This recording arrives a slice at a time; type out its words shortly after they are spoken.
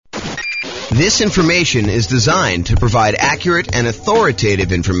This information is designed to provide accurate and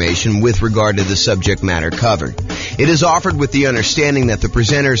authoritative information with regard to the subject matter covered. It is offered with the understanding that the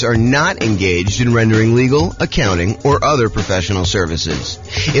presenters are not engaged in rendering legal, accounting, or other professional services.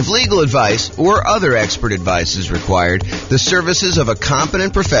 If legal advice or other expert advice is required, the services of a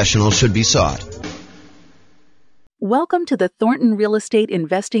competent professional should be sought. Welcome to the Thornton Real Estate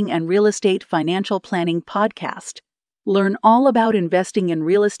Investing and Real Estate Financial Planning Podcast. Learn all about investing in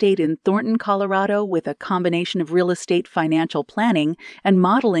real estate in Thornton, Colorado with a combination of real estate financial planning and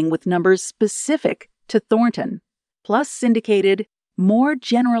modeling with numbers specific to Thornton, plus syndicated, more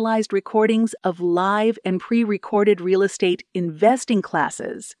generalized recordings of live and pre-recorded real estate investing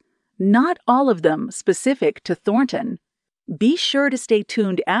classes, not all of them specific to Thornton. Be sure to stay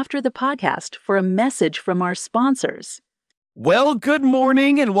tuned after the podcast for a message from our sponsors. Well, good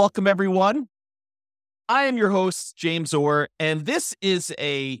morning and welcome, everyone. I am your host, James Orr, and this is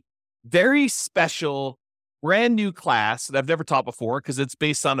a very special, brand new class that I've never taught before because it's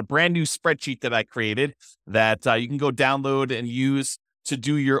based on a brand new spreadsheet that I created that you can go download and use to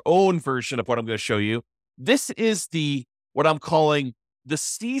do your own version of what I'm going to show you. This is what I'm calling the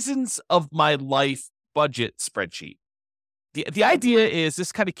Seasons of My Life budget spreadsheet. The idea is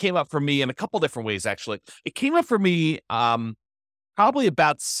this kind of came up for me in a couple different ways, actually. It came up for me probably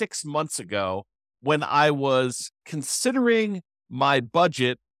about 6 months ago when I was considering my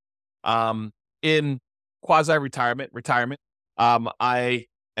budget in quasi-retirement. I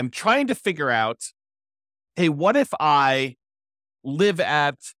am trying to figure out, hey, what if I live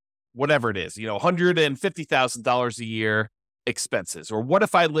at whatever it is, $150,000 a year expenses, or what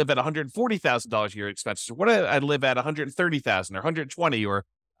if I live at $140,000 a year expenses, or what if I live at $130,000 or 120 or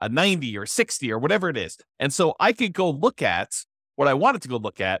a 90 or 60 or whatever it is. And so I could go look at what I wanted to go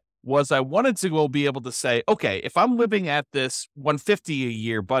look at was I wanted to go be able to say, okay, if I'm living at this $150 a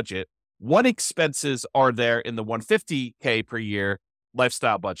year budget, what expenses are there in the $150K per year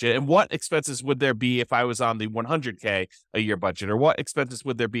lifestyle budget? And what expenses would there be if I was on the $100K a year budget? Or what expenses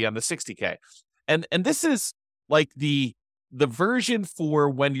would there be on the $60K? And this is like the version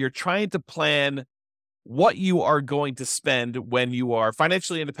for when you're trying to plan what you are going to spend when you are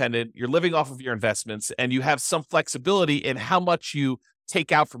financially independent, you're living off of your investments, and you have some flexibility in how much you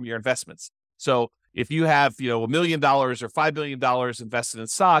take out from your investments. So if you have, $1 million or $5 billion invested in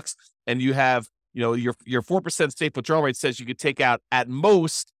stocks, and you have, your 4% safe withdrawal rate says you could take out at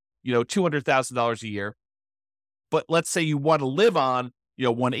most, $200,000 a year. But let's say you want to live on,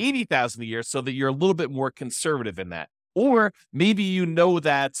 $180,000 a year so that you're a little bit more conservative in that. Or maybe you know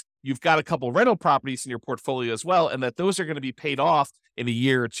that you've got a couple rental properties in your portfolio as well, and that those are going to be paid off in a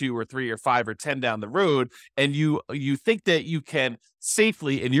year or 2 or 3 or 5 or 10 down the road. And you think that you can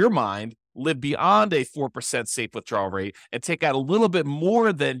safely, in your mind, live beyond a 4% safe withdrawal rate and take out a little bit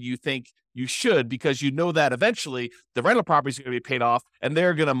more than you think you should, because you know that eventually the rental properties are going to be paid off and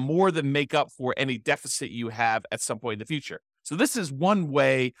they're going to more than make up for any deficit you have at some point in the future. So this is one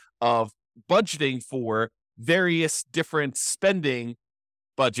way of budgeting for various different spending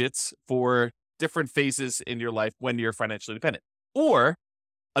budgets for different phases in your life when you're financially independent. Or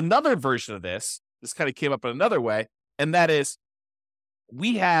another version of this kind of came up in another way, and that is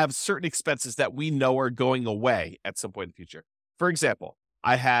we have certain expenses that we know are going away at some point in the future. For example,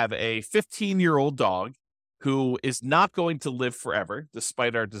 I have a 15-year-old dog who is not going to live forever,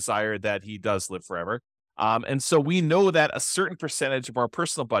 despite our desire that he does live forever. And so we know that a certain percentage of our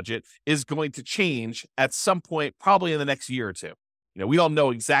personal budget is going to change at some point, probably in the next year or two. We don't know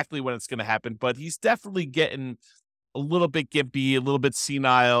exactly when it's going to happen, but he's definitely getting a little bit gimpy, a little bit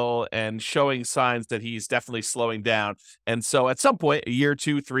senile, and showing signs that he's definitely slowing down. And so at some point, a year,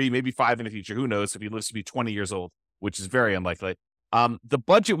 2, 3, maybe 5 in the future, who knows if he lives to be 20 years old, which is very unlikely. The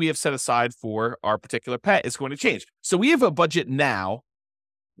budget we have set aside for our particular pet is going to change. So we have a budget now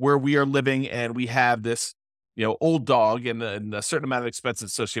where we are living and we have this, old dog and a certain amount of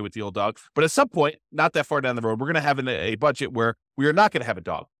expenses associated with the old dog. But at some point, not that far down the road, we're going to have a budget where we are not going to have a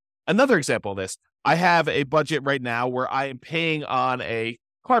dog. Another example of this, I have a budget right now where I am paying on a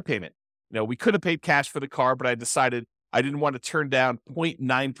car payment. We could have paid cash for the car, but I decided I didn't want to turn down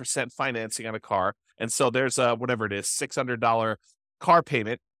 0.9% financing on a car. And so there's whatever it is, $600 car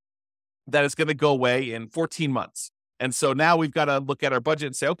payment that is going to go away in 14 months. And so now we've got to look at our budget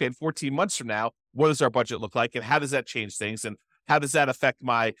and say, okay, in 14 months from now, what does our budget look like? And how does that change things? And how does that affect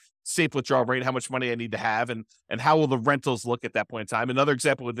my safe withdrawal rate? How much money I need to have? And how will the rentals look at that point in time? Another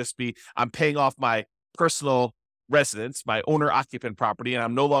example would this be, I'm paying off my personal residence, my owner-occupant property, and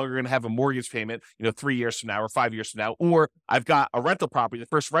I'm no longer going to have a mortgage payment, 3 years from now or 5 years from now. Or I've got a rental property. The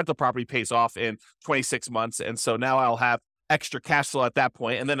first rental property pays off in 26 months. And so now I'll have extra cash flow at that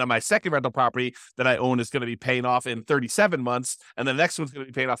point. And then on my second rental property that I own is going to be paying off in 37 months. And the next one's going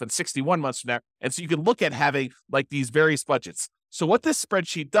to be paying off in 61 months from now. And so you can look at having like these various budgets. So what this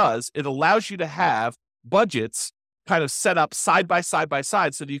spreadsheet does, it allows you to have budgets kind of set up side by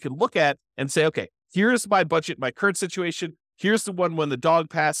side so that you can look at and say, okay, here's my budget, my current situation. Here's the one when the dog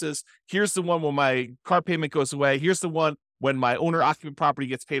passes. Here's the one when my car payment goes away. Here's the one when my owner-occupant property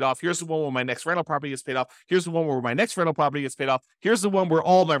gets paid off. Here's the one where my next rental property gets paid off. Here's the one where my next rental property gets paid off. Here's the one where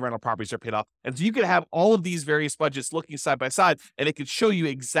all my rental properties are paid off. And so you can have all of these various budgets looking side by side, and it can show you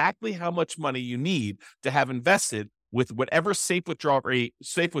exactly how much money you need to have invested with whatever safe withdrawal rate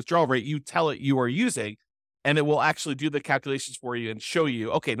you tell it you are using. And it will actually do the calculations for you and show you,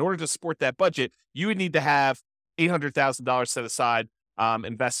 okay, in order to support that budget, you would need to have $800,000 set aside,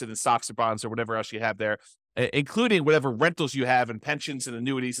 invested in stocks or bonds or whatever else you have there, including whatever rentals you have and pensions and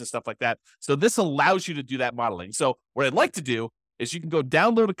annuities and stuff like that. So this allows you to do that modeling. So what I'd like to do is you can go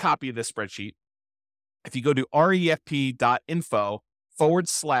download a copy of this spreadsheet. If you go to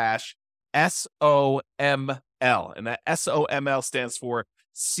refp.info/SOML, and that SOML stands for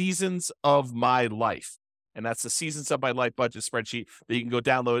Seasons of My Life. And that's the Seasons of My Life budget spreadsheet that you can go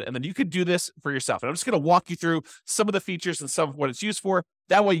download. And then you could do this for yourself. And I'm just going to walk you through some of the features and some of what it's used for.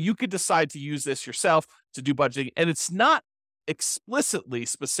 That way you could decide to use this yourself to do budgeting. And it's not explicitly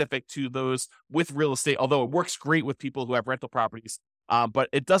specific to those with real estate, although it works great with people who have rental properties. But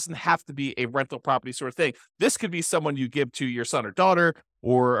it doesn't have to be a rental property sort of thing. This could be someone you give to your son or daughter,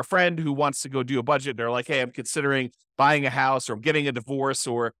 or a friend who wants to go do a budget. They're like, hey, I'm considering buying a house, or I'm getting a divorce,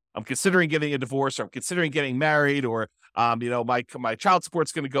 or I'm considering getting a divorce, or I'm considering getting married, or, my child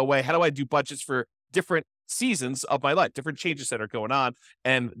support's going to go away. How do I do budgets for different seasons of my life, different changes that are going on?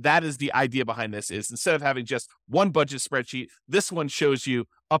 And that is the idea behind this, is instead of having just one budget spreadsheet, this one shows you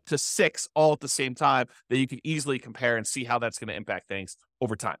up to 6 all at the same time that you can easily compare and see how that's going to impact things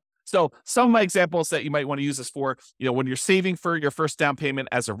over time. So some of my examples that you might want to use this for, when you're saving for your first down payment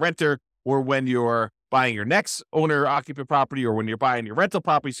as a renter, or when you're buying your next owner-occupant property, or when you're buying your rental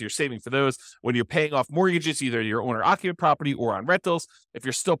property, so you're saving for those. When you're paying off mortgages, either your owner-occupant property or on rentals. If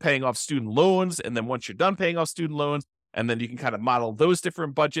you're still paying off student loans, and then once you're done paying off student loans, and then you can kind of model those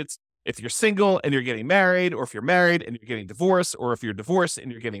different budgets. If you're single and you're getting married, or if you're married and you're getting divorced, or if you're divorced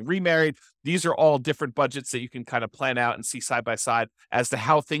and you're getting remarried, these are all different budgets that you can kind of plan out and see side by side as to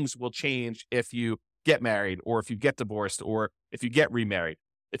how things will change if you get married, or if you get divorced, or if you get remarried.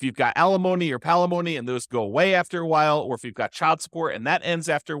 If you've got alimony or palimony and those go away after a while, or if you've got child support and that ends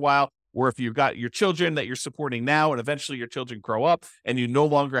after a while, or if you've got your children that you're supporting now and eventually your children grow up and you no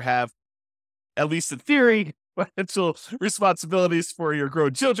longer have, at least in theory, financial responsibilities for your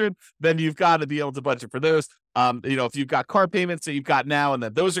grown children, then you've got to be able to budget for those. If you've got car payments that you've got now and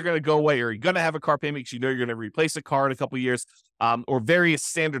that those are going to go away, or you're going to have a car payment because you're going to replace a car in a couple of years, or various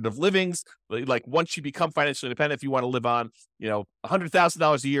standard of livings, like once you become financially independent, if you want to live on,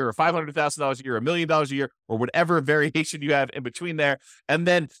 $100,000 a year, or $500,000 a year, or $1 million a year, or whatever variation you have in between there. And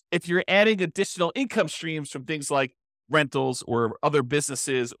then if you're adding additional income streams from things like rentals or other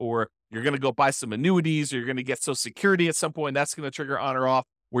businesses, or you're going to go buy some annuities, or you're going to get Social Security at some point, that's going to trigger on or off,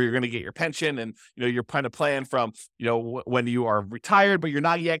 where you're going to get your pension. And, you're trying to plan from, when you are retired, but you're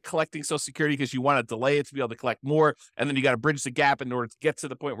not yet collecting Social Security because you want to delay it to be able to collect more. And then you got to bridge the gap in order to get to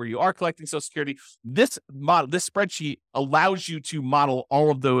the point where you are collecting Social Security. This spreadsheet allows you to model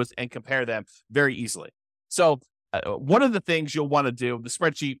all of those and compare them very easily. So one of the things you'll want to do, the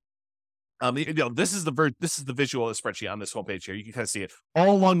spreadsheet, this is the visual of the spreadsheet on this homepage here. You can kind of see it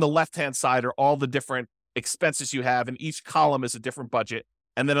all along the left-hand side are all the different expenses you have, and each column is a different budget.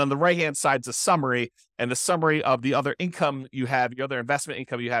 And then on the right-hand side is a summary, and the summary of the other income you have, your other investment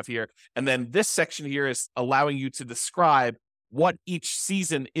income you have here. And then this section here is allowing you to describe what each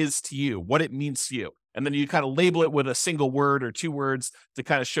season is to you, what it means to you. And then you kind of label it with a single word or 2 words to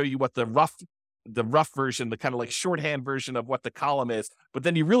kind of show you what the rough version, the kind of like shorthand version of what the column is. But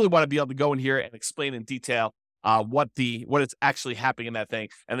then you really want to be able to go in here and explain in detail what is actually happening in that thing.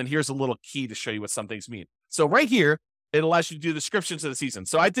 And then here's a little key to show you what some things mean. So right here, it allows you to do descriptions of the season.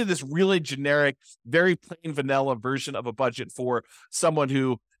 So I did this really generic, very plain vanilla version of a budget for someone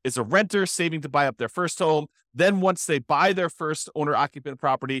who is a renter saving to buy up their first home. Then once they buy their first owner-occupant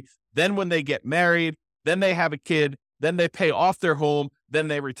property, then when they get married, then they have a kid, then they pay off their home, then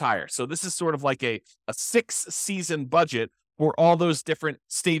they retire. So this is sort of like a 6-season budget for all those different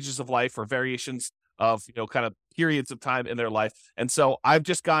stages of life, or variations of, kind of periods of time in their life. And so I've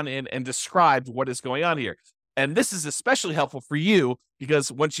just gone in and described what is going on here. And this is especially helpful for you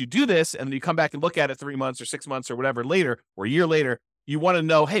because once you do this and you come back and look at it 3 months or 6 months or whatever later, or a year later, you want to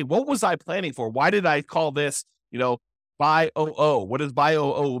know, hey, what was I planning for? Why did I call this, buy OO. What does buy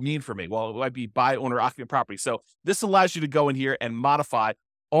OO mean for me? Well, it might be buy owner occupant property. So this allows you to go in here and modify.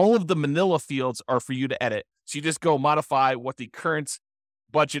 All of the manila fields are for you to edit. So you just go modify what the current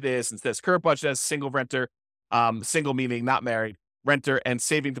budget is. And says current budget as single renter, single meaning not married, renter, and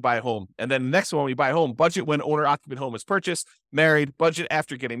saving to buy a home. And then the next one, we buy a home, budget when owner occupant home is purchased, married, budget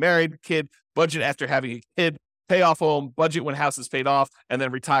after getting married, kid, budget after having a kid, pay off home, budget when house is paid off, and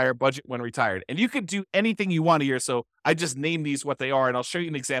then retire, budget when retired. And you could do anything you want here. So I just named these what they are, and I'll show you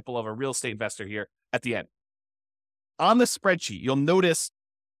an example of a real estate investor here at the end. On the spreadsheet, you'll notice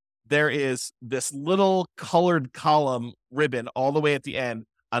there is this little colored column ribbon all the way at the end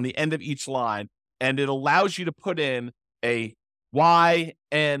on the end of each line, and it allows you to put in a Y,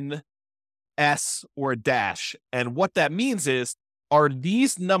 N, S, or a dash. And what that means is, are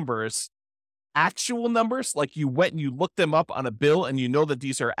these numbers actual numbers, like you went and you looked them up on a bill and you know that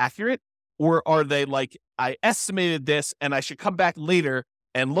these are accurate? Or are they like, I estimated this and I should come back later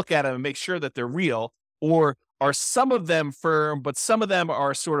and look at them and make sure that they're real? Or are some of them firm, but some of them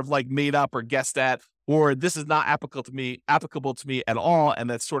are sort of like made up or guessed at, or this is not applicable to me at all, and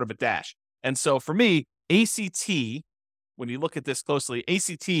that's sort of a dash. And so for me, ACT, when you look at this closely,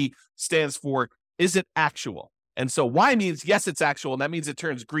 ACT stands for, is it actual? And so Y means, yes, it's actual. And that means it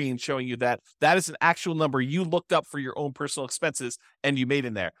turns green, showing you that that is an actual number you looked up for your own personal expenses and you made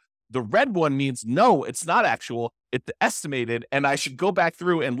in there. The red one means, no, it's not actual. It's estimated. And I should go back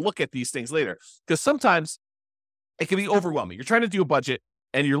through and look at these things later. Because sometimes it can be overwhelming. You're trying to do a budget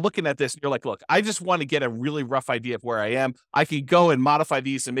and you're looking at this and you're like, look, I just want to get a really rough idea of where I am. I can go and modify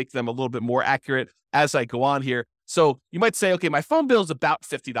these and make them a little bit more accurate as I go on here. So you might say, okay, my phone bill is about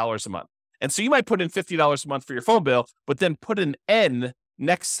 $50 a month. And so you might put in $50 a month for your phone bill, but then put an N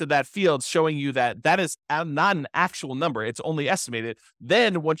next to that field showing you that that is not an actual number. It's only estimated.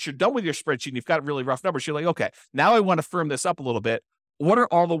 Then once you're done with your spreadsheet and you've got really rough numbers, you're like, okay, now I want to firm this up a little bit. What are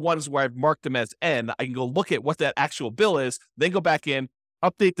all the ones where I've marked them as N? I can go look at what that actual bill is, then go back in,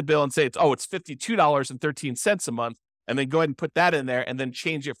 update the bill and say it's $52.13 a month. And then go ahead and put that in there and then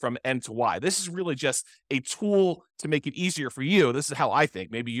change it from N to Y. This is really just a tool to make it easier for you. This is how I think.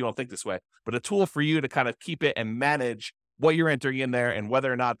 Maybe you don't think this way, but a tool for you to kind of keep it and manage what you're entering in there and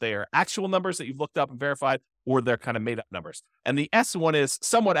whether or not they are actual numbers that you've looked up and verified or they're kind of made up numbers. And the S one is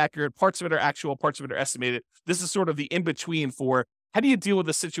somewhat accurate. Parts of it are actual, parts of it are estimated. This is sort of the in-between for how do you deal with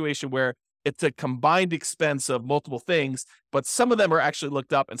a situation where it's a combined expense of multiple things, but some of them are actually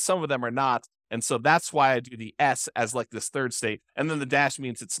looked up and some of them are not. And so that's why I do the S as like this third state. And then the dash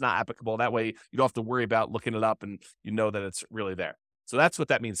means it's not applicable. That way you don't have to worry about looking it up and you know that it's really there. So that's what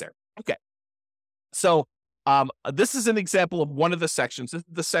that means there. Okay. So this is an example of one of the sections. This is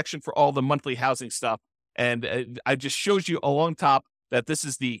the section for all the monthly housing stuff. And I just showed you along top that this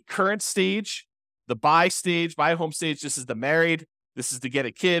is the current stage, the buy a home stage. This is the married. This is to get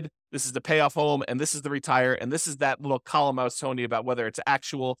a kid. This is the pay off home. And this is the retire. And this is that little column I was telling you about, whether it's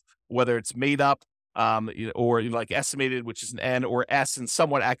actual, whether it's made up, or like estimated, which is an N, or S and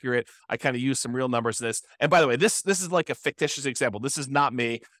somewhat accurate. I kind of use some real numbers in this. And by the way, this is like a fictitious example. This is not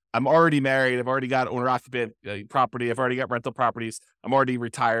me. I'm already married. I've already got owner occupant property. I've already got rental properties. I'm already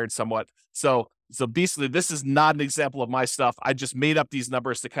retired somewhat. So basically, this is not an example of my stuff. I just made up these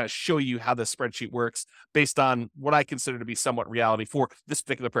numbers to kind of show you how this spreadsheet works based on what I consider to be somewhat reality for this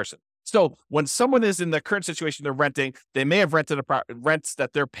particular person. So when someone is in their current situation, they're renting, they may have rented rents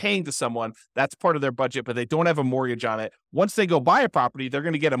that they're paying to someone. That's part of their budget, but they don't have a mortgage on it. Once they go buy a property, they're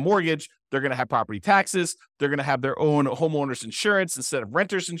going to get a mortgage. They're going to have property taxes. They're going to have their own homeowner's insurance instead of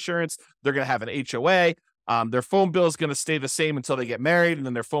renter's insurance. They're going to have an HOA. Their phone bill is going to stay the same until they get married, and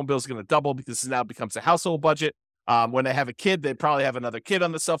then their phone bill is going to double because it now becomes a household budget. When they have a kid, they probably have another kid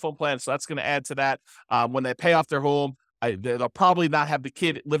on the cell phone plan, so that's going to add to that. When they pay off their home, they'll probably not have the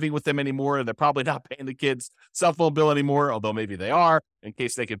kid living with them anymore, and they're probably not paying the kid's cell phone bill anymore, although maybe they are, in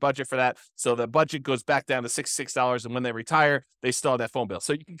case they could budget for that. So the budget goes back down to $66, and when they retire, they still have that phone bill.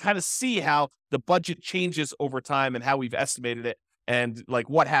 So you can kind of see how the budget changes over time and how we've estimated it, and like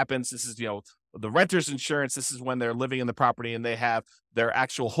what happens. This is, the renter's insurance. This is when they're living in the property and they have their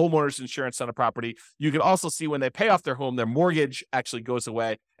actual homeowner's insurance on a property. You can also see when they pay off their home, their mortgage actually goes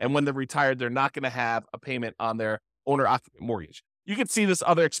away. And when they're retired, they're not going to have a payment on their owner-occupant mortgage. You can see this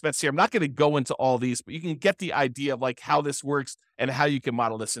other expense here. I'm not going to go into all these, but you can get the idea of like how this works and how you can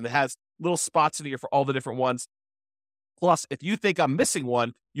model this. And it has little spots in here for all the different ones. Plus, if you think I'm missing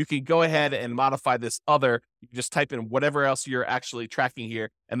one, you can go ahead and modify this other. You can just type in whatever else you're actually tracking here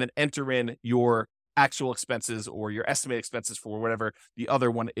and then enter in your actual expenses or your estimated expenses for whatever the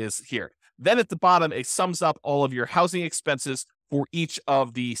other one is here. Then at the bottom, it sums up all of your housing expenses for each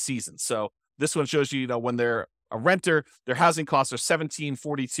of the seasons. So this one shows you, when they're a renter, their housing costs are 17,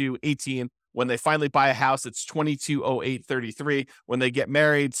 42, 18. When they finally buy a house, it's 220833. When they get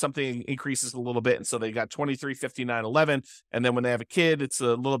married, something increases a little bit, and so they got 235911. And then when they have a kid, it's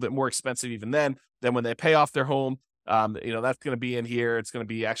a little bit more expensive even then. Then when they pay off their home, that's going to be in here. It's going to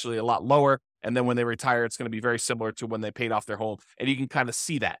be actually a lot lower. And then when they retire, it's going to be very similar to when they paid off their home. And you can kind of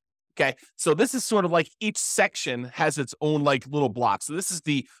see that. Okay. So this is sort of like each section has its own like little block. So this is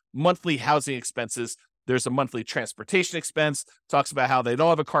the monthly housing expenses. There's a monthly transportation expense, talks about how they don't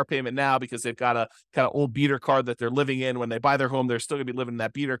have a car payment now because they've got a kind of old beater car that they're living in. When they buy their home, they're still going to be living in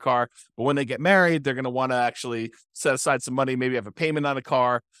that beater car. But when they get married, they're going to want to actually set aside some money, maybe have a payment on a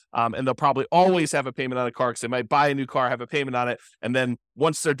car. And they'll probably always have a payment on a car because they might buy a new car, have a payment on it. And then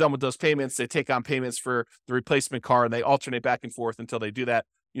once they're done with those payments, they take on payments for the replacement car and they alternate back and forth until they do that.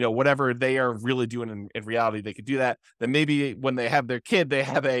 Whatever they are really doing in reality, they could do that. Then maybe when they have their kid, they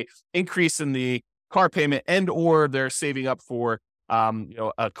have a increase in the car payment and or they're saving up for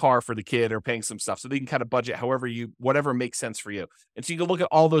a car for the kid or paying some stuff. So they can kind of budget whatever makes sense for you. And so you can look at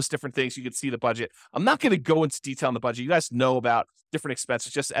all those different things. You can see the budget. I'm not going to go into detail on the budget. You guys know about different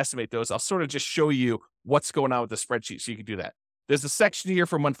expenses. Just estimate those. I'll sort of just show you what's going on with the spreadsheet so you can do that. There's a section here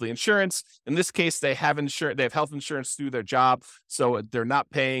for monthly insurance. In this case, they have health insurance through their job. So they're not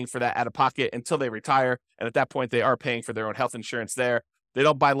paying for that out of pocket until they retire. And at that point, they are paying for their own health insurance there. They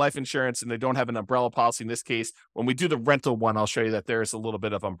don't buy life insurance and they don't have an umbrella policy in this case. When we do the rental one, I'll show you that there's a little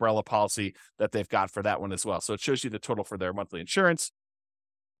bit of umbrella policy that they've got for that one as well. So it shows you the total for their monthly insurance.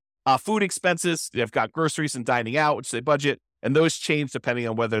 Food expenses, they've got groceries and dining out, which they budget. And those change depending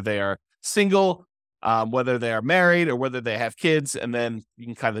on whether they are single, whether they are married, or whether they have kids. And then you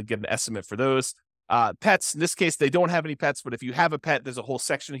can kind of get an estimate for those. Pets, in this case, they don't have any pets, but if you have a pet, there's a whole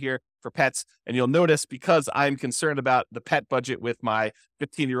section here for pets. And you'll notice because I'm concerned about the pet budget with my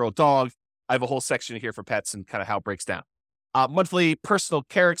 15-year-old dog, I have a whole section here for pets and kind of how it breaks down. Monthly personal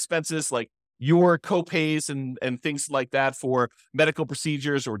care expenses like your co-pays and things like that for medical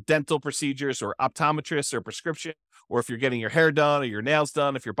procedures or dental procedures or optometrists or prescription, or if you're getting your hair done or your nails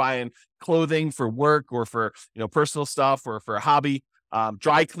done, if you're buying clothing for work or for personal stuff or for a hobby.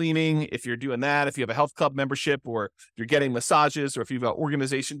 Dry cleaning, if you're doing that, if you have a health club membership or you're getting massages or if you've got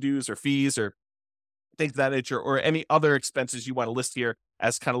organization dues or fees or things of that nature, or any other expenses you want to list here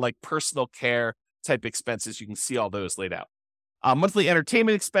as kind of like personal care type expenses, you can see all those laid out. Monthly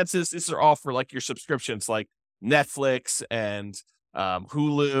entertainment expenses, these are all for like your subscriptions like Netflix and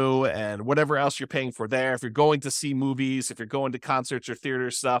Hulu and whatever else you're paying for there. If you're going to see movies, if you're going to concerts or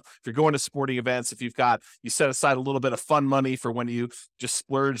theater stuff, if you're going to sporting events, if you set aside a little bit of fun money for when you just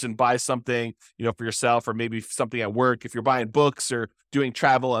splurge and buy something, for yourself or maybe something at work, if you're buying books or doing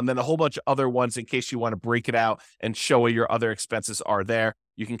travel, and then a whole bunch of other ones in case you want to break it out and show what your other expenses are there.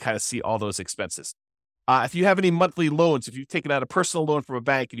 You can kind of see all those expenses. If you have any monthly loans, if you've taken out a personal loan from a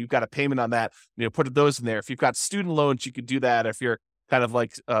bank and you've got a payment on that, put those in there. If you've got student loans, you could do that. If you're kind of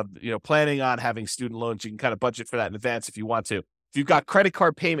like, planning on having student loans, you can kind of budget for that in advance if you want to. If you've got credit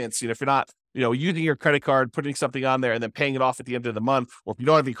card payments, if you're not, using your credit card, putting something on there and then paying it off at the end of the month, or if you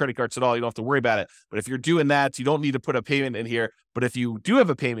don't have any credit cards at all, you don't have to worry about it. But if you're doing that, you don't need to put a payment in here. But if you do have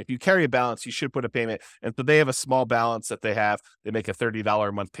a payment, if you carry a balance, you should put a payment. And so they have a small balance that they have. They make a $30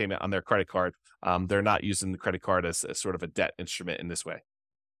 a month payment on their credit card. They're not using the credit card as sort of a debt instrument in this way.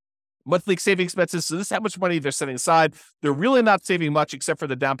 Monthly saving expenses. So this is how much money they're setting aside. They're really not saving much except for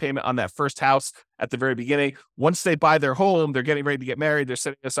the down payment on that first house at the very beginning. Once they buy their home, they're getting ready to get married. They're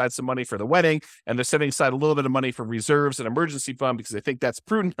setting aside some money for the wedding, and they're setting aside a little bit of money for reserves and emergency fund because they think that's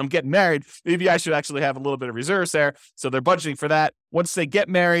prudent. I'm getting married. Maybe I should actually have a little bit of reserves there. So they're budgeting for that. Once they get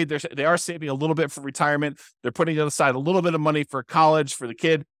married, they are saving a little bit for retirement. They're putting aside a little bit of money for college for the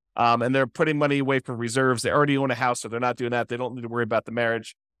kid. And they're putting money away for reserves. They already own a house, so they're not doing that. They don't need to worry about the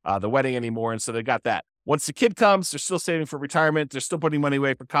marriage, the wedding anymore. And so they got that. Once the kid comes, they're still saving for retirement. They're still putting money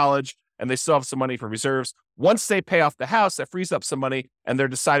away for college, and they still have some money for reserves. Once they pay off the house, that frees up some money, and they're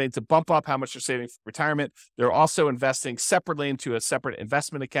deciding to bump up how much they're saving for retirement. They're also investing separately into a separate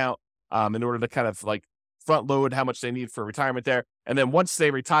investment account in order to kind of like front load how much they need for retirement there. And then once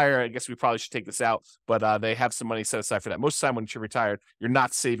they retire, I guess we probably should take this out, but they have some money set aside for that. Most of the time when you're retired, you're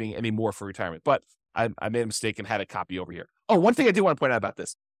not saving any more for retirement. But I made a mistake and had a copy over here. Oh, one thing I do want to point out about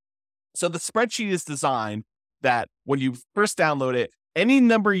this. So the spreadsheet is designed that when you first download it, any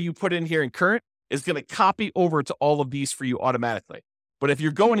number you put in here in current is going to copy over to all of these for you automatically. But if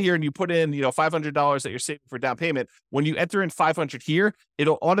you're going here and you put in, $500 that you're saving for down payment, when you enter in 500 here,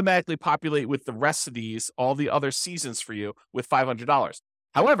 it'll automatically populate with the rest of these, all the other seasons for you with $500.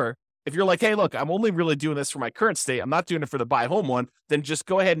 However, If you're like, hey, look, I'm only really doing this for my current state, I'm not doing it for the buy home one, then just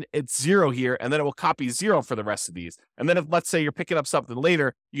go ahead and it's 0 here, and then it will copy 0 for the rest of these. And then if, let's say you're picking up something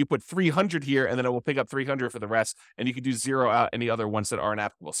later, you put 300 here, and then it will pick up 300 for the rest, and you can do 0 out any other ones that aren't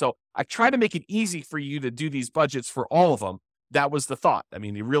applicable. So I try to make it easy for you to do these budgets for all of them. That was the thought. I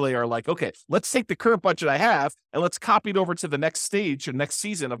mean, you really are like, okay, let's take the current budget I have and let's copy it over to the next stage or next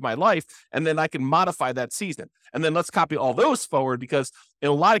season of my life. And then I can modify that season. And then let's copy all those forward, because in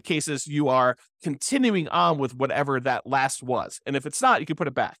a lot of cases, you are continuing on with whatever that last was. And if it's not, you can put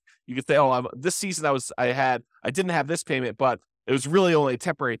it back. You could say, oh, this season I didn't have this payment, but it was really only a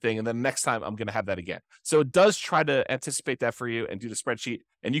temporary thing. And then next time I'm going to have that again. So it does try to anticipate that for you and do the spreadsheet.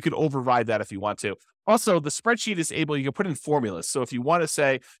 And you can override that if you want to. Also, the spreadsheet is able, you can put in formulas. So if you want to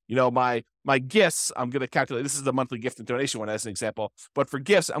say, my gifts, I'm going to calculate, this is the monthly gift and donation one as an example. But for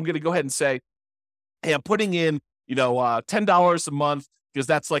gifts, I'm going to go ahead and say, hey, I'm putting in, $10 a month, because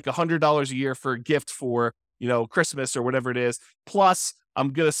that's like $100 a year for a gift for, Christmas or whatever it is. Plus,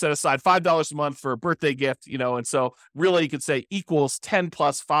 I'm going to set aside $5 a month for a birthday gift, and so really you could say equals 10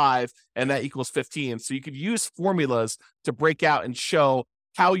 plus 5, and that equals 15. So you could use formulas to break out and show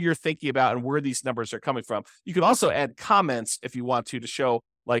how you're thinking about and where these numbers are coming from. You can also add comments if you want to show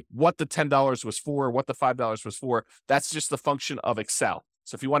like what the $10 was for, what the $5 was for. That's just the function of Excel.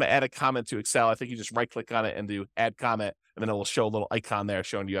 So if you want to add a comment to Excel, I think you just right click on it and do add comment, and then it will show a little icon there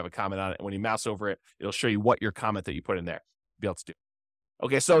showing you have a comment on it. And when you mouse over it, it'll show you what your comment that you put in there be able to do.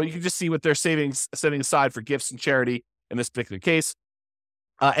 Okay, so you can just see what they're setting aside for gifts and charity in this particular case.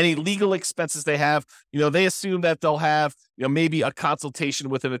 Any legal expenses they have, they assume that they'll have, maybe a consultation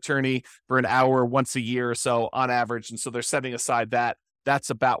with an attorney for an hour once a year or so on average. And so they're setting aside that.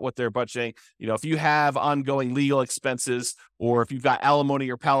 That's about what they're budgeting. If you have ongoing legal expenses, or if you've got alimony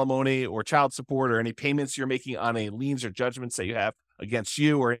or palimony or child support, or any payments you're making on any liens or judgments that you have against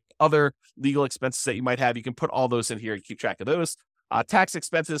you, or other legal expenses that you might have, you can put all those in here and keep track of those. Tax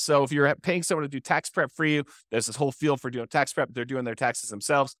expenses. So if you're paying someone to do tax prep for you, there's this whole field for doing tax prep. They're doing their taxes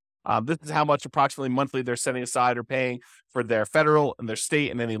themselves. This is how much approximately monthly they're setting aside or paying for their federal and their state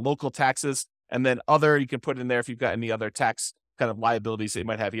and any local taxes. And then other, you can put in there if you've got any other tax kind of liabilities that you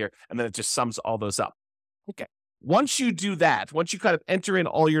might have here. And then it just sums all those up. Okay. Once you do that, once you kind of enter in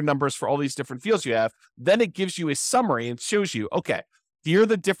all your numbers for all these different fields you have, then it gives you a summary and shows you, okay, here are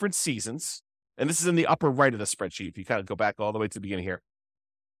the different seasons. And this is in the upper right of the spreadsheet. If you kind of go back all the way to the beginning here.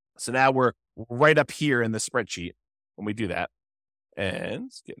 So now we're right up here in the spreadsheet when we do that. And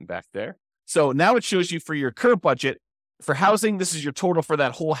it's getting back there. So now it shows you for your current budget. For housing, this is your total for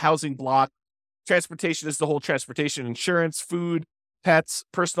that whole housing block. Transportation is the whole transportation, insurance, food, pets,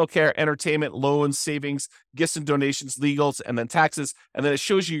 personal care, entertainment, loans, savings, gifts and donations, legals, and then taxes. And then it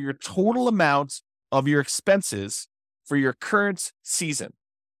shows you your total amount of your expenses for your current season.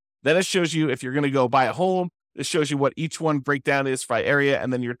 Then it shows you if you're going to go buy a home, it shows you what each one breakdown is by area,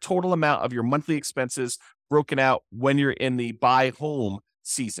 and then your total amount of your monthly expenses broken out when you're in the buy home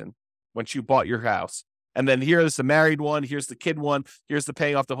season, once you bought your house. And then here is the married one, here's the kid one, here's the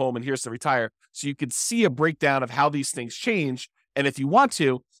paying off the home, and here's the retire. So you can see a breakdown of how these things change. And if you want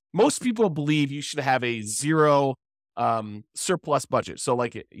to, most people believe you should have a 0 surplus budget. So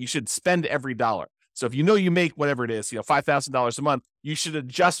like you should spend every dollar. So if you make whatever it is, $5,000 a month, you should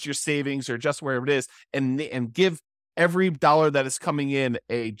adjust your savings or adjust wherever it is and give every dollar that is coming in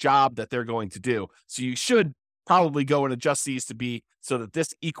a job that they're going to do. So you should probably go and adjust these to be so that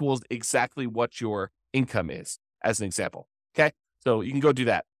this equals exactly what your income is, as an example. Okay. So you can go do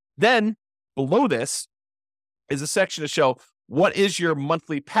that. Then below this is a section to show what is your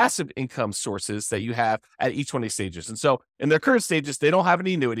monthly passive income sources that you have at each one of these stages. And so in their current stages, they don't have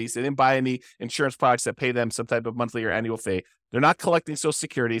any annuities. They didn't buy any insurance products that pay them some type of monthly or annual fee. They're not collecting Social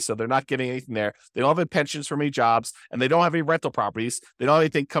Security, so they're not getting anything there. They don't have any pensions from any jobs, and they don't have any rental properties. They don't have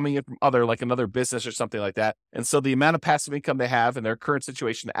anything coming in from like another business or something like that. And so the amount of passive income they have in their current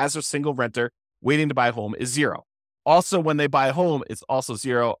situation as a single renter waiting to buy a home is 0. Also, when they buy a home, it's also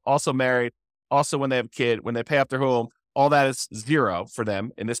 0. Also married. Also, when they have a kid, when they pay off their home, all that is 0 for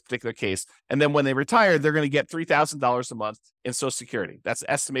them in this particular case. And then when they retire, they're going to get $3,000 a month in Social Security. That's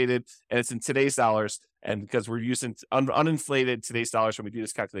estimated, and it's in today's dollars. And because we're using uninflated today's dollars when we do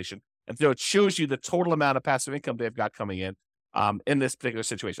this calculation. And so it shows you the total amount of passive income they've got coming in this particular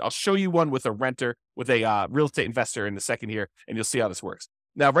situation. I'll show you one with a renter, with a real estate investor in a second here, and you'll see how this works.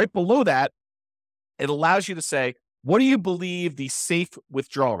 Now, right below that, it allows you to say, what do you believe the safe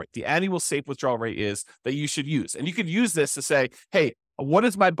withdrawal rate, the annual safe withdrawal rate is that you should use? And you could use this to say, hey, what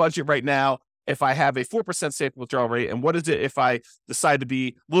is my budget right now? if I have a 4% safe withdrawal rate? And what is it if I decide to be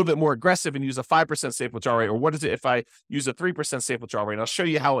a little bit more aggressive and use a 5% safe withdrawal rate? Or what is it if I use a 3% safe withdrawal rate? And I'll show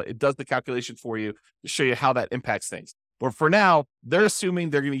you how it does the calculation for you to show you how that impacts things. But for now, they're assuming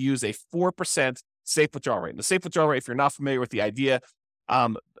they're going to use a 4% safe withdrawal rate. And the safe withdrawal rate, if you're not familiar with the idea,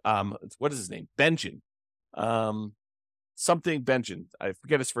 what is his name? Benjamin. Something Benjamin. I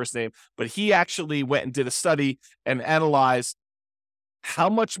forget his first name, but he actually went and did a study and analyzed how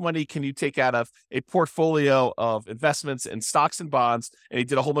much money can you take out of a portfolio of investments in stocks and bonds. And he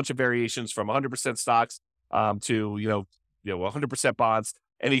did a whole bunch of variations from 100% stocks to 100% bonds.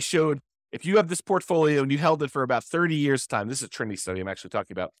 And he showed if you have this portfolio and you held it for about 30 years time, this is a Trinity study I'm actually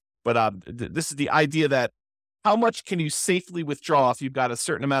talking about, but this is the idea that how much can you safely withdraw if you've got a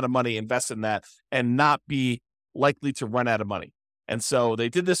certain amount of money invested in that and not be likely to run out of money. And so they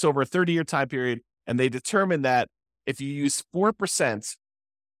did this over a 30-year time period, and they determined that if you use 4%,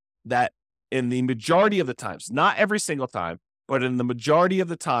 that in the majority of the times, not every single time, but in the majority of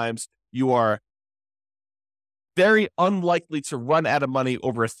the times, you are very unlikely to run out of money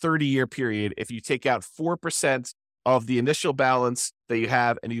over a 30-year period if you take out 4% of the initial balance that you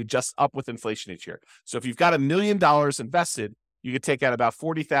have and you adjust up with inflation each year. So if you've got $1 million invested, you could take out about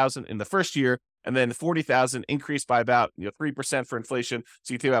 $40,000 in the first year, and then $40,000 increased by about 3% for inflation.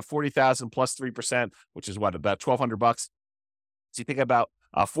 So you take about $40,000 plus 3%, which is what, about $1,200. So you think about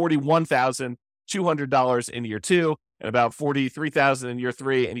 $41,200 in year two, and about $43,000 in year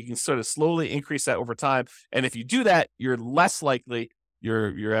three, and you can sort of slowly increase that over time. And if you do that, you're less likely,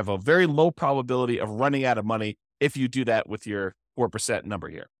 you have a very low probability of running out of money if you do that with your 4% number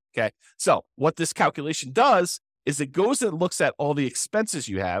here. Okay, so what this calculation does is it goes and looks at all the expenses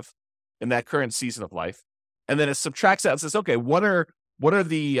you have in that current season of life, and then it subtracts out and says, okay, what are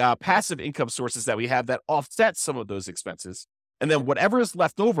the passive income sources that we have that offset some of those expenses? And then whatever is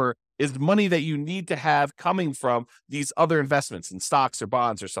left over is money that you need to have coming from these other investments in stocks or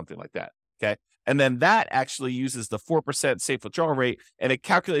bonds or something like that. Okay, and then that actually uses the 4% safe withdrawal rate, and it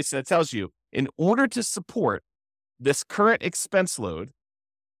calculates and it tells you in order to support this current expense load,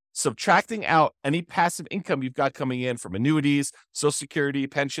 subtracting out any passive income you've got coming in from annuities, Social Security,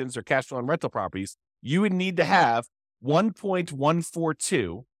 pensions, or cash flow and rental properties, you would need to have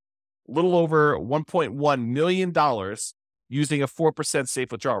 $1.142, a little over $1.1 million using a 4%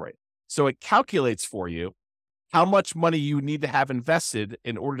 safe withdrawal rate. So it calculates for you how much money you need to have invested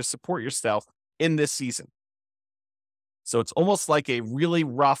in order to support yourself in this season. So it's almost like a really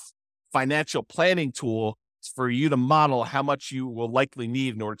rough financial planning tool for you to model how much you will likely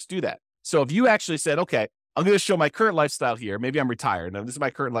need in order to do that. So if you actually said, okay, I'm going to show my current lifestyle here. Maybe I'm retired. Now, this is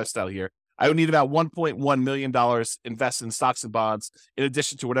my current lifestyle here. I would need about $1.1 million invested in stocks and bonds in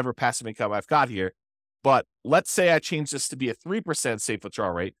addition to whatever passive income I've got here. But let's say I change this to be a 3% safe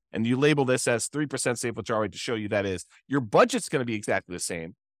withdrawal rate, and you label this as 3% safe withdrawal rate to show you that is. Your budget's going to be exactly the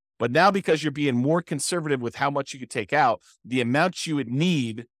same. But now because you're being more conservative with how much you could take out, the amount you would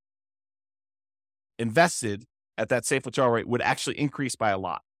need invested at that safe withdrawal rate would actually increase by a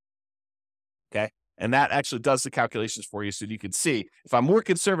lot. Okay. And that actually does the calculations for you so you can see if I'm more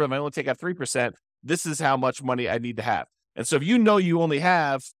conservative, I only take out 3%, this is how much money I need to have. And so if you know you only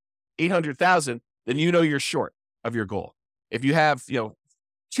have 800,000, then you know you're short of your goal. If you have, $2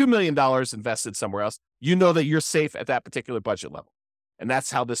 million invested somewhere else, you know that you're safe at that particular budget level. And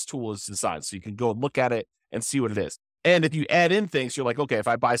that's how this tool is designed. So you can go and look at it and see what it is. And if you add in things, you're like, okay, if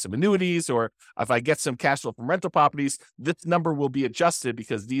I buy some annuities or if I get some cash flow from rental properties, this number will be adjusted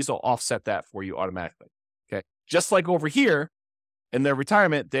because these will offset that for you automatically. Okay. Just like over here in their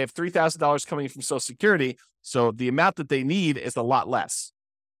retirement, they have $3,000 coming from Social Security. So the amount that they need is a lot less.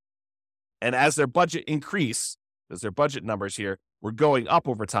 And as their budget increase, as their budget numbers here were going up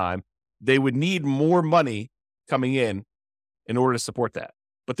over time, they would need more money coming in order to support that.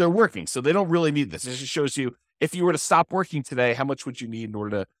 But they're working, so they don't really need this. It just shows you if you were to stop working today, how much would you need in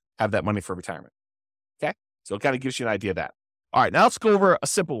order to have that money for retirement? Okay, so it kind of gives you an idea of that. All right, now let's go over a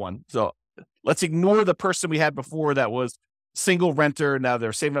simple one. So let's ignore the person we had before that was single renter. Now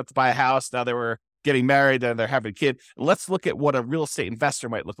they're saving up to buy a house. Now they were getting married and they're having a kid. Let's look at what a real estate investor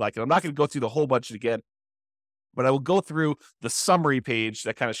might look like. And I'm not going to go through the whole budget again, but I will go through the summary page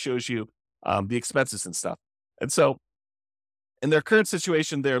that kind of shows you the expenses and stuff. And so in their current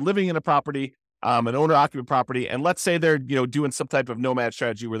situation, they're living in a property, an owner-occupant property, and let's say they're doing some type of nomad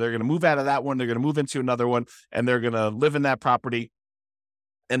strategy where they're going to move out of that one, they're going to move into another one, and they're going to live in that property,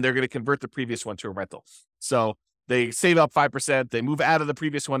 and they're going to convert the previous one to a rental. So They save up 5%, they move out of the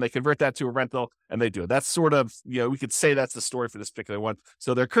previous one, they convert that to a rental, and they do it. That's sort of, we could say that's the story for this particular one.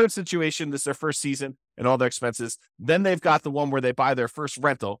 So their current situation, this is their first season and all their expenses. Then they've got the one where they buy their first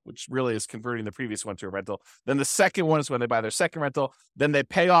rental, which really is converting the previous one to a rental. Then the second one is when they buy their second rental. Then they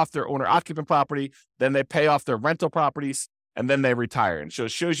pay off their owner-occupant property. Then they pay off their rental properties, and then they retire. And so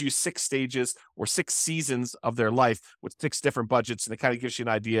it shows you 6 stages or 6 seasons of their life with 6 different budgets, and it kind of gives you an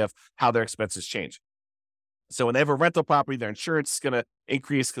idea of how their expenses change. So when they have a rental property, their insurance is going to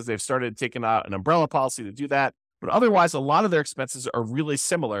increase because they've started taking out an umbrella policy to do that. But otherwise, a lot of their expenses are really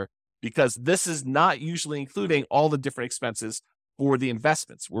similar because this is not usually including all the different expenses for the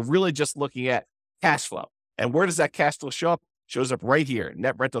investments. We're really just looking at cash flow. And where does that cash flow show up? It shows up right here,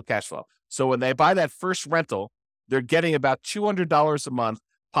 net rental cash flow. So when they buy that first rental, they're getting about $200 a month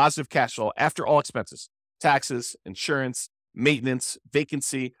positive cash flow after all expenses, taxes, insurance, maintenance,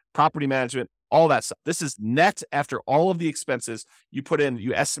 vacancy, property management, all that stuff. This is net after all of the expenses you put in.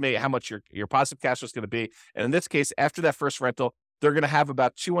 You estimate how much your positive cash flow is going to be. And in this case, after that first rental, they're going to have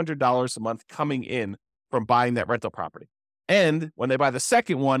about $200 a month coming in from buying that rental property. And when they buy the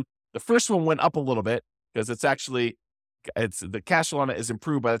second one, the first one went up a little bit because it's the cash flow on it is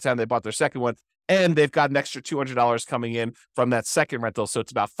improved by the time they bought their second one. And they've got an extra $200 coming in from that second rental. So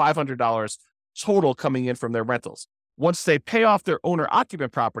it's about $500 total coming in from their rentals. Once they pay off their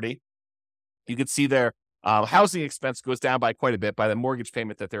owner-occupant property, you can see their housing expense goes down by quite a bit by the mortgage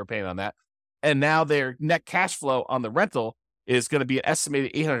payment that they were paying on that. And now their net cash flow on the rental is going to be an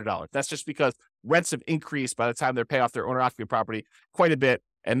estimated $800. That's just because rents have increased by the time they pay off their owner-occupant property quite a bit.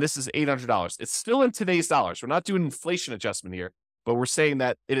 And this is $800. It's still in today's dollars. We're not doing inflation adjustment here, but we're saying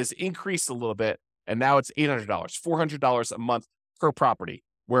that it has increased a little bit. And now it's $800, $400 a month per property,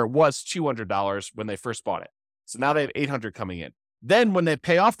 where it was $200 when they first bought it. So now they have $800 coming in. Then when they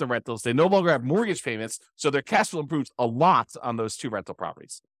pay off the rentals, they no longer have mortgage payments. So their cash flow improves a lot on those 2 rental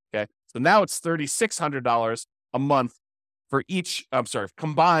properties. Okay. So now it's $3,600 a month for each,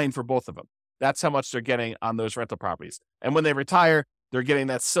 combined for both of them. That's how much they're getting on those rental properties. And when they retire, they're getting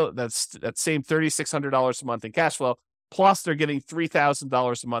that same $3,600 a month in cash flow, plus they're getting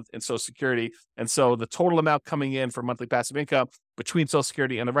 $3,000 a month in Social Security. And so the total amount coming in for monthly passive income between Social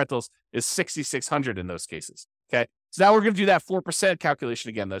Security and the rentals is $6,600 in those cases. Okay. So now we're going to do that 4% calculation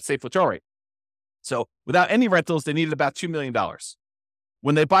again, the safe withdrawal rate. So without any rentals, they needed about $2 million.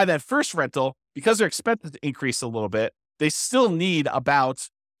 When they buy that first rental, because their expenses increase a little bit, they still need about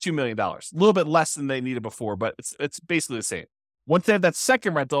 $2 million, a little bit less than they needed before, but it's basically the same. Once they have that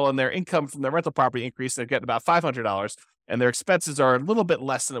second rental and their income from their rental property increase, they're getting about $500, and their expenses are a little bit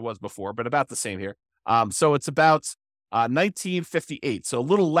less than it was before, but about the same here. So it's about $1,958, so a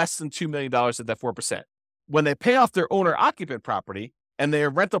little less than $2 million at that 4%. When they pay off their owner-occupant property and their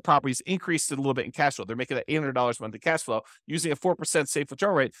rental properties increased a little bit in cash flow, they're making that $800 a month in cash flow. Using a 4% safe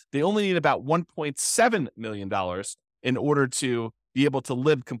withdrawal rate, they only need about $1.7 million in order to be able to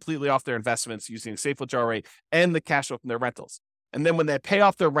live completely off their investments using a safe withdrawal rate and the cash flow from their rentals. And then when they pay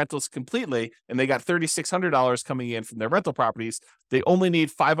off their rentals completely and they got $3,600 coming in from their rental properties, they only need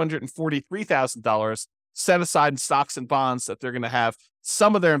 $543,000 set aside in stocks and bonds that they're going to have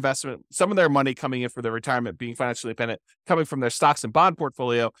some of their investment, some of their money coming in for their retirement, being financially independent, coming from their stocks and bond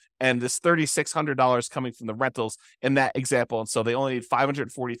portfolio, and this $3,600 coming from the rentals in that example. And so they only need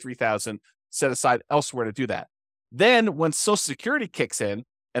 $543,000 set aside elsewhere to do that. Then when Social Security kicks in,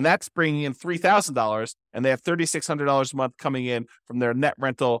 and that's bringing in $3,000, and they have $3,600 a month coming in from their net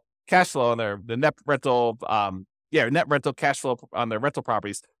rental cash flow on net rental cash flow on their rental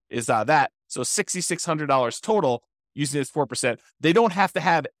properties is that. So $6,600 total using this 4%. They don't have to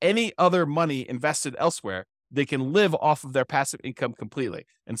have any other money invested elsewhere. They can live off of their passive income completely.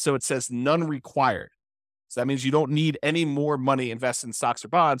 And so it says none required. So that means you don't need any more money invested in stocks or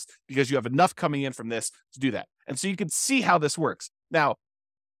bonds because you have enough coming in from this to do that. And so you can see how this works. Now,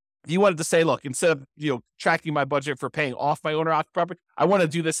 if you wanted to say, look, instead of tracking my budget for paying off my owner-occupied property, I want to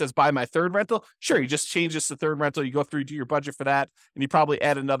do this as buy my third rental. Sure, you just change this to third rental. You go through, do your budget for that, and you probably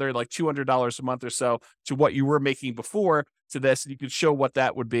add another like $200 a month or so to what you were making before to this, and you can show what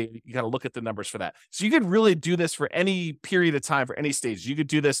that would be. You got to look at the numbers for that. So you could really do this for any period of time, for any stage. You could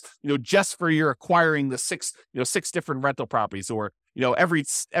do this, just for your acquiring the six different rental properties, or every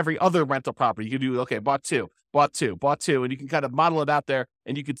other rental property. You could do, okay, bought two, and you can kind of model it out there,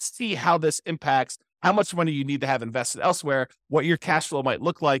 and you could see how this impacts how much money you need to have invested elsewhere, what your cash flow might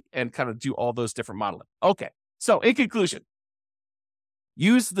look like, and kind of do all those different modeling. Okay, so in conclusion,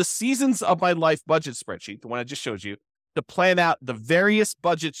 use the Seasons of My Life budget spreadsheet, the one I just showed you, to plan out the various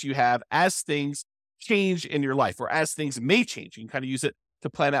budgets you have as things change in your life, or as things may change. You can kind of use it to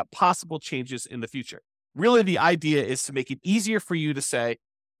plan out possible changes in the future. Really, the idea is to make it easier for you to say,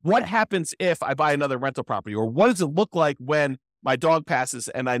 what happens if I buy another rental property? Or what does it look like when my dog passes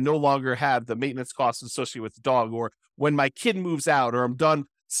and I no longer have the maintenance costs associated with the dog? Or when my kid moves out, or I'm done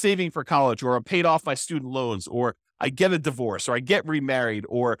saving for college, or I'm paid off my student loans, or I get a divorce, or I get remarried,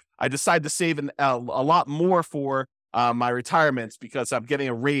 or I decide to save a lot more for my retirement because I'm getting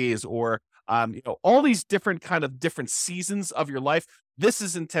a raise, or all these different seasons of your life. This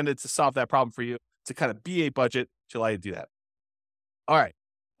is intended to solve that problem for you, to kind of be a budget to allow you to do that. All right.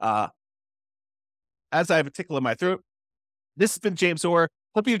 As I have a tickle in my throat, this has been James Orr.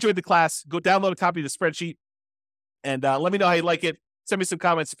 Hope you enjoyed the class. Go download a copy of the spreadsheet and let me know how you like it. Send me some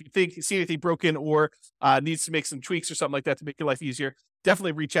comments if you see anything broken or needs to make some tweaks or something like that to make your life easier.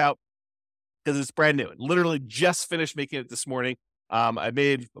 Definitely reach out because it's brand new. Literally just finished making it this morning. I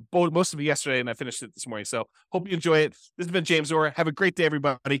made most of it yesterday and I finished it this morning. So hope you enjoy it. This has been James Orr. Have a great day,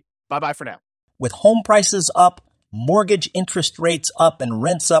 everybody. Bye-bye for now. With home prices up, mortgage interest rates up, and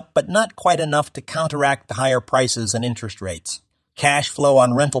rents up, but not quite enough to counteract the higher prices and interest rates. Cash flow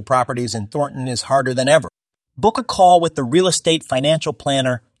on rental properties in Thornton is harder than ever. Book a call with the Real Estate Financial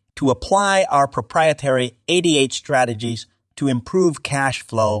Planner to apply our proprietary 88 strategies to improve cash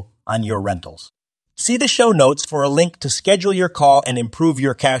flow on your rentals. See the show notes for a link to schedule your call and improve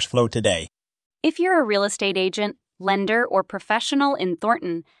your cash flow today. If you're a real estate agent, lender, or professional in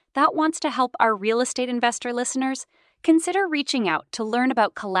Thornton that wants to help our real estate investor listeners, consider reaching out to learn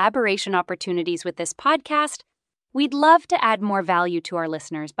about collaboration opportunities with this podcast. We'd love to add more value to our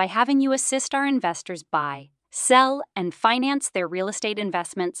listeners by having you assist our investors buy, sell, and finance their real estate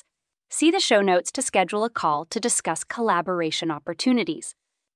investments. See the show notes to schedule a call to discuss collaboration opportunities.